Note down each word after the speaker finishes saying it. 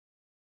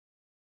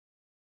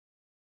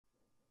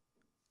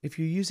If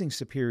you're using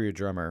Superior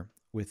Drummer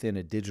within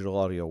a digital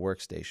audio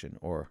workstation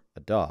or a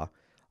DAW,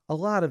 a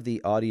lot of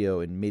the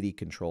audio and MIDI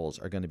controls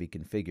are going to be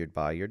configured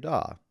by your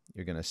DAW.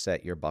 You're going to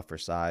set your buffer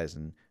size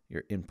and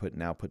your input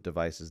and output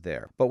devices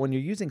there. But when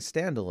you're using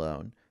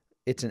standalone,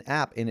 it's an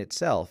app in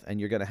itself, and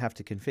you're going to have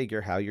to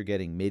configure how you're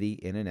getting MIDI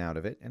in and out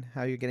of it and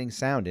how you're getting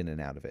sound in and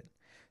out of it.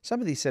 Some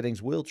of these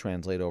settings will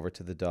translate over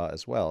to the DAW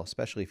as well,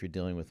 especially if you're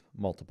dealing with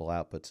multiple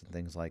outputs and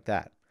things like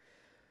that.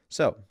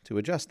 So, to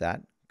adjust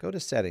that, go to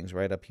Settings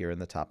right up here in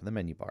the top of the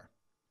menu bar.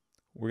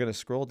 We're going to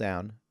scroll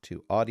down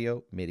to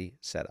Audio MIDI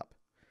Setup.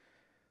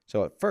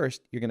 So at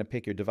first, you're going to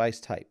pick your device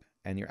type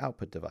and your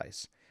output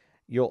device.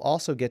 You'll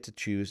also get to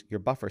choose your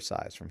buffer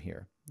size from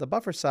here. The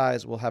buffer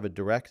size will have a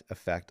direct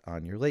effect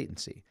on your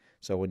latency.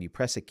 So when you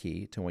press a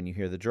key to when you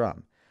hear the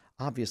drum.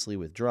 Obviously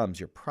with drums,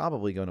 you're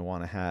probably going to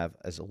want to have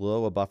as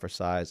low a buffer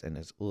size and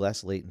as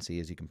less latency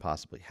as you can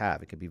possibly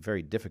have. It can be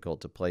very difficult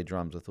to play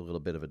drums with a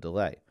little bit of a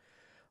delay.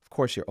 Of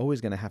course, you're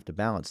always going to have to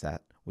balance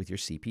that with your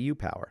CPU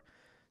power.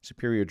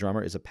 Superior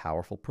Drummer is a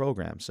powerful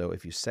program, so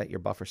if you set your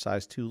buffer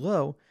size too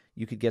low,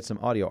 you could get some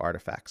audio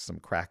artifacts, some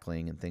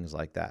crackling and things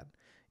like that.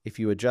 If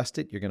you adjust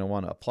it, you're going to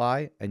want to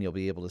apply, and you'll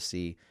be able to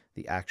see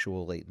the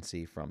actual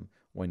latency from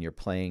when you're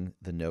playing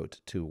the note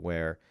to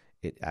where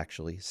it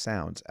actually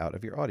sounds out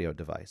of your audio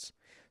device.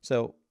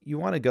 So you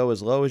want to go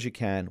as low as you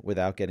can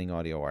without getting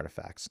audio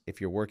artifacts. If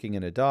you're working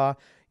in a DAW,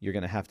 you're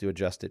going to have to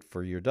adjust it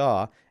for your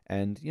DAW,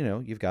 and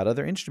you've got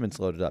other instruments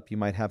loaded up. You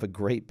might have a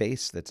great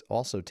bass that's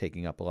also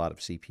taking up a lot of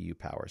CPU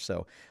power.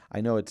 So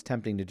I know it's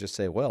tempting to just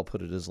say, well,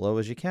 put it as low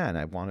as you can.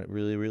 I want it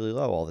really, really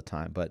low all the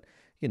time, but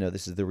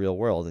this is the real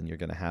world, and you're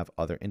going to have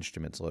other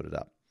instruments loaded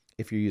up.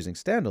 If you're using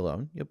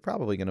standalone, you're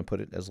probably going to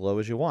put it as low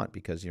as you want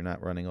because you're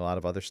not running a lot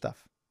of other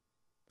stuff.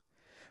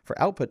 For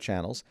output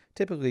channels,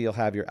 typically you'll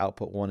have your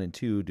output 1 and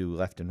 2 do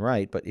left and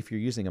right, but if you're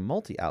using a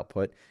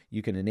multi-output,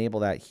 you can enable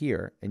that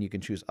here, and you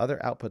can choose other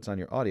outputs on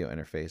your audio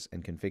interface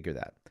and configure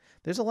that.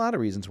 There's a lot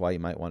of reasons why you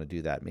might want to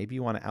do that. Maybe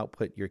you want to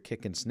output your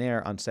kick and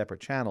snare on separate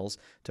channels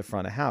to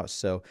front of house.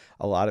 So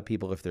a lot of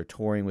people, if they're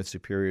touring with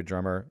Superior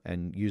Drummer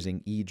and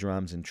using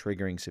E-drums and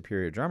triggering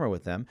Superior Drummer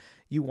with them,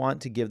 you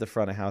want to give the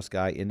front of house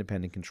guy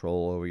independent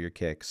control over your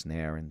kick,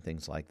 snare, and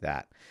things like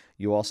that.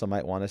 You also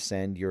might want to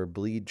send your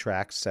bleed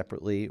tracks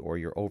separately or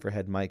your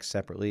overhead mics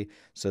separately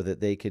so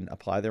that they can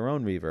apply their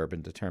own reverb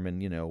and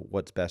determine,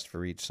 what's best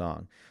for each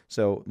song.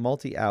 So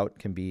multi-out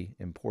can be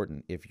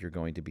important if you're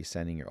going to be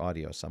sending your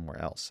audio somewhere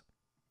else.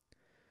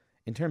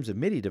 In terms of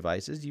MIDI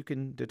devices, you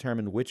can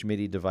determine which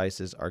MIDI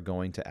devices are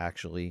going to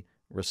actually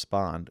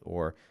respond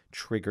or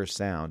trigger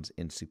sounds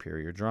in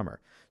Superior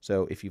Drummer.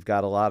 So if you've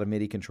got a lot of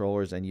MIDI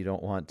controllers and you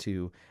don't want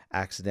to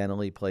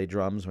accidentally play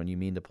drums when you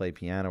mean to play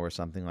piano or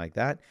something like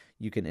that,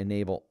 you can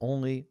enable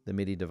only the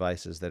MIDI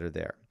devices that are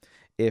there.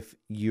 If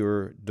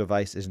your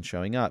device isn't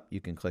showing up, you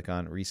can click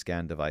on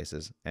Rescan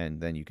Devices, and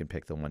then you can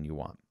pick the one you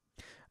want.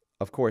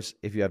 Of course,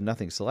 if you have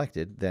nothing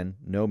selected, then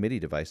no MIDI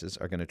devices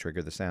are going to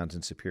trigger the sounds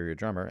in Superior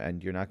Drummer,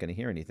 and you're not going to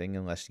hear anything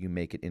unless you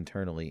make it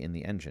internally in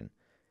the engine.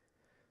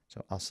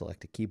 So I'll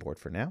select a keyboard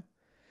for now.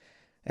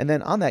 And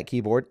then on that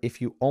keyboard, if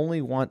you only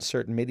want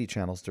certain MIDI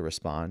channels to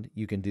respond,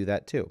 you can do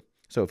that too.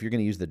 So if you're going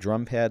to use the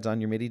drum pads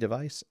on your MIDI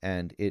device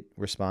and it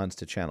responds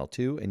to channel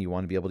 2 and you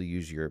want to be able to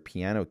use your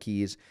piano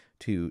keys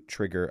to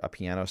trigger a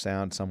piano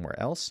sound somewhere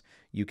else,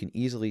 you can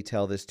easily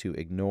tell this to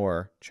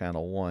ignore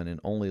channel 1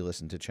 and only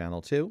listen to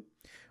channel 2.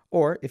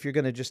 Or if you're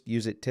going to just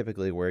use it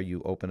typically where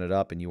you open it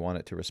up and you want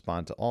it to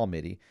respond to all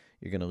MIDI,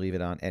 you're going to leave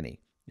it on any.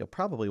 You'll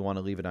probably want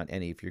to leave it on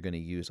any if you're going to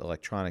use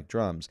electronic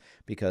drums,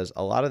 because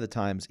a lot of the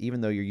times,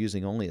 even though you're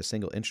using only a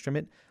single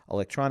instrument,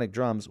 electronic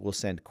drums will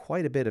send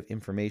quite a bit of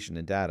information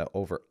and data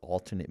over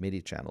alternate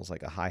MIDI channels,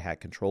 like a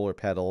hi-hat controller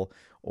pedal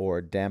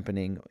or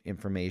dampening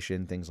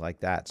information, things like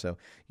that. So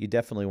you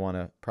definitely want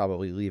to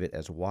probably leave it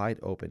as wide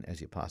open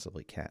as you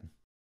possibly can.